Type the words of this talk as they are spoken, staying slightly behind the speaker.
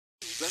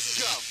Let's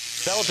go.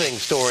 Developing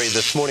story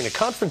this morning, a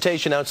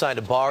confrontation outside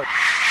a bar.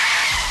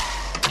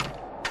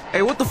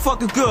 Hey, what the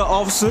fuck is good,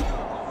 officer?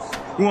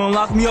 You wanna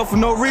lock me up for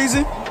no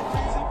reason?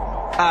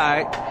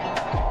 Alright.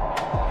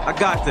 I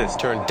got this.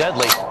 Turned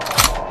deadly.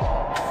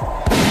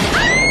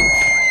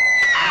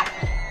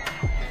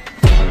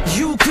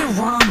 You can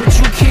run, but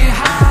you can't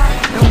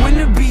hide. And when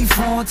the beef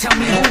on, tell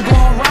me who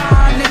gon'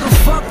 ride. Nigga,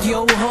 fuck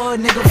your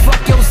hood, nigga,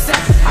 fuck your set.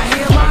 I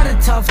hear a lot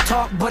of tough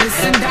talk, but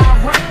it's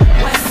indirect.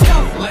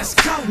 Let's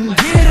go,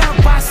 get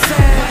up, I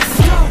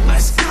said.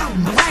 Let's go,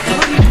 black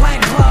hoodie,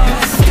 black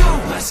gloves.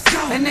 Let's go,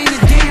 and ain't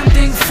a damn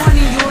thing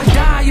funny. You'll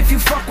die if you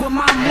fuck with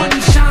my money,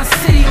 Sean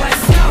City.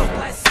 Let's go.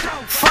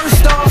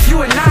 First off,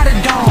 you are not a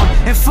Don,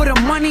 and for the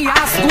money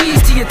I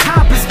squeeze till your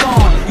top is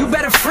gone. You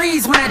better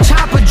freeze when that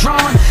chopper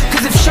drawn,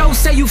 cause if shows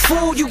say you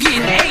fool, you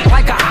getting ate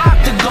like an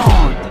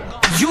octagon.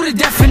 You the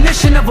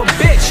definition of a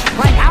bitch,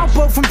 like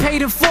Alpo from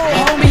Paid in Full,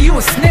 homie, you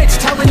a snitch.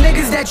 Tell the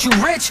niggas that you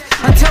rich,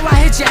 until I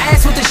hit your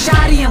ass with a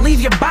shotty and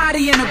leave your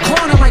body in a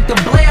corner like the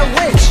Blair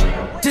Witch.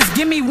 Just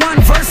give me one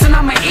verse and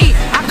I'ma eat.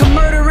 I can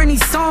murder any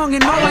song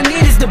and all I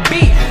need is the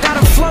beat.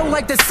 Gotta flow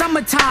like the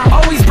summertime,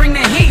 always bring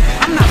the heat.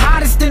 I'm the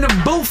hottest in the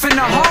booth and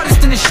the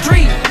hardest in the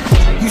street.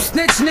 You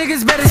snitch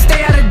niggas better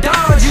stay out of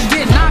Dodge. You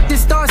get knocked and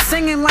start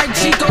singing like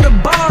Chico the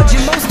Barge.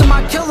 And most of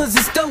my killers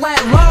is still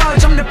at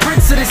large. I'm the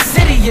prince of the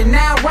city, you're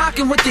now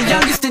rocking with the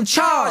youngest in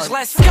charge.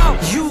 Let's go.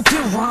 You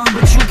can run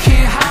but you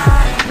can't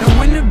hide. And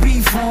when the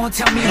beef on,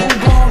 tell me who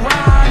gon'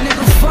 ride.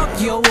 Nigga,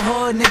 fuck your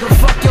hood, nigga,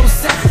 fuck your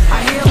set.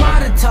 I hear a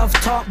lot of tough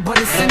talk, but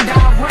it's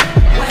indirect.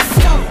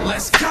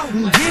 Let's go,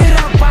 get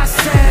up, I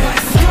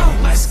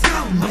said. Let's go,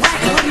 black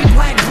hoodie,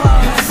 black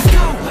gloves.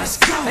 Let's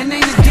go, and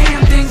ain't a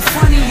damn thing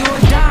funny.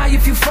 You'll die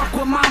if you fuck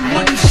with my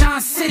money,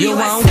 Sean City. Yo,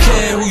 I don't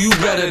care who you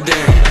better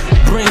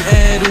than. Bring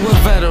Ed to a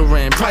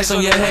veteran. Price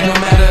on your head no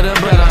matter the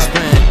bread I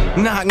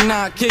spend. Knock,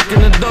 knock, kicking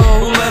the door,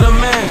 who let him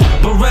in?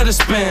 Beretta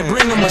spin,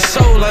 bring him a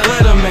soul like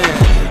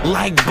Letterman.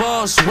 Like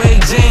Boss,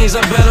 Wade James,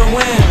 I better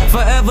win.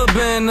 Forever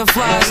been the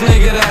flyest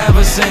nigga that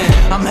ever seen.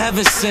 I'm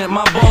heaven sent,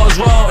 my balls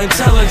raw,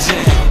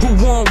 intelligent.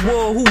 Who want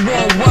war, who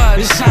want what?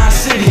 It's Shine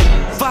City.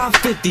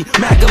 550,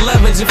 Mac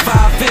 11s and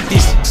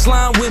 550s.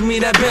 Slime with me,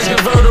 that Benz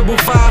convertible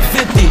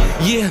 550.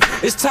 Yeah,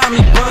 it's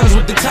Tommy Buns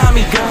with the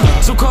Tommy gun.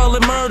 So call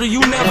it murder, you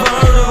never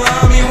heard of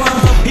Army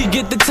One. He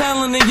get the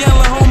telling and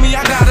yelling, homie,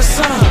 I got a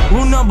son.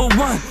 Rule number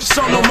one,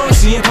 show no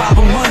mercy and pop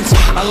 'em once.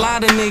 A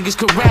lot of niggas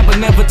could rap but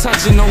never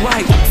touching the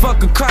right.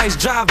 Fuck a Christ,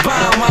 drive by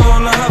him while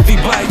on a Huffy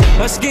bike.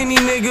 A skinny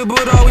nigga,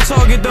 but always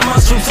target the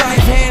muscle type.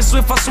 Hand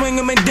swift, I swing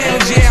him in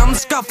damage, yeah, I'm the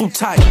scuffle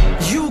type.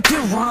 You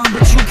can run,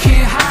 but you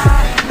can't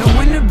hide. And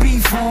when the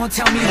beef on,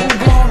 tell me who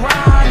gon'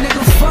 ride.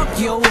 Nigga, fuck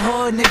your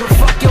hood, nigga,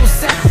 fuck your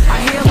set. I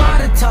hear a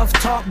lot of tough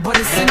talk, but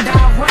it's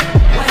indirect.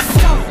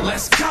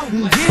 Let's go,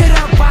 get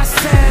up, I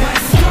said.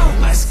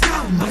 Let's go,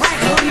 black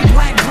hoodie,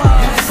 black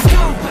gloves.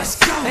 Let's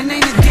go, and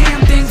ain't a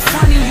damn thing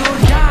funny.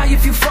 You'll die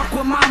if you fuck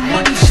with my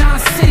money, Sean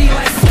City.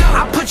 Let's go.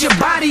 I put your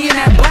body in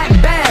that black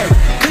bag,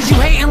 cause you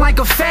hating like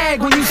a fag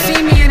when you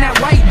see me in that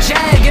white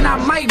Jag. And I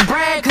might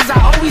brag, cause I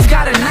always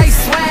got a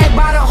nice swag.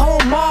 By the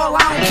whole mall,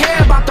 I don't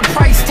care about the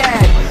price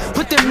tag.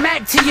 Put the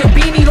Mac to your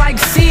beanie like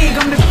Sieg.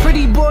 I'm the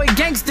pretty boy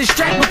gangster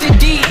strapped with the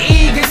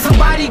DE. Get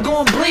somebody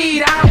gon'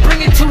 bleed, I'll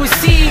bring it to a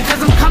C.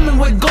 Cause I'm coming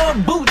with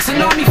gold boots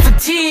and army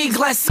fatigues.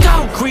 Let's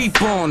go.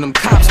 Creep on them,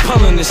 cops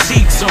pulling the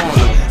sheets on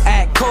them.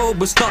 Act cold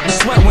but start to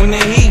sweat when the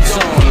heat's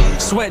on them.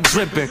 Sweat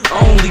dripping,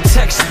 only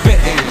text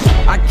spitting.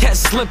 I kept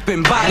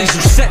slipping, bodies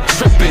you set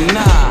tripping.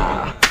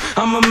 Nah,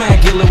 I'm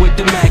immaculate with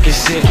the Mac and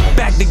shit.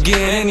 Back to get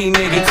any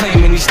nigga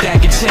claiming he's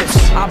stacking chips.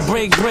 I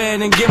break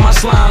bread and give my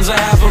slimes a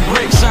half a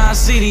brick. Shine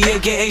City,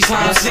 aka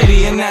Slime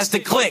City, and that's the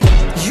click.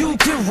 You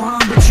can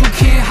run, but you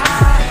can't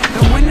hide.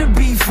 And when the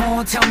beef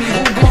on, tell me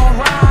who gon'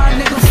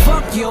 ride. Nigga,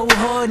 fuck your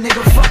hood,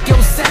 nigga, fuck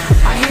your set.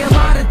 I hear a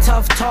lot of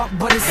tough talk,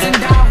 but it's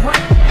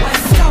indirect.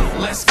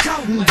 Let's go,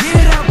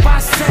 get up, I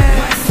said.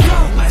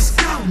 Let's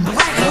go,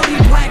 black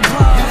hoodie, black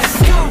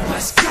gloves.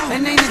 Let's go,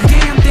 and ain't a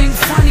damn thing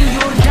funny.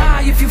 You'll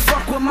die if you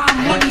fuck with my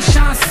money,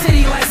 Sean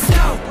City. Let's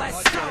go.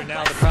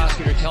 Now the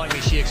prosecutor telling me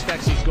she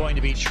expects he's going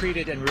to be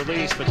treated and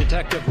released, but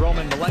Detective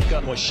Roman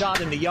Malenka was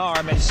shot in the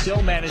arm and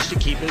still managed to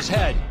keep his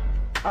head.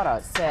 On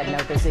a sad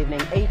note this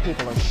evening, 8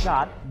 people are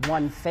shot,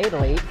 1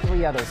 fatally,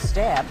 3 others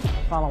stabbed.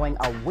 Following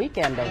a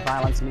weekend of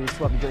violence, News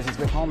 12 New Jersey's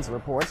Rick Holmes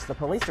reports the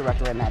police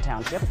director in that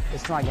township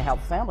is trying to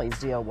help families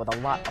deal with a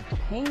lot of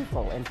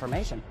painful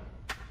information.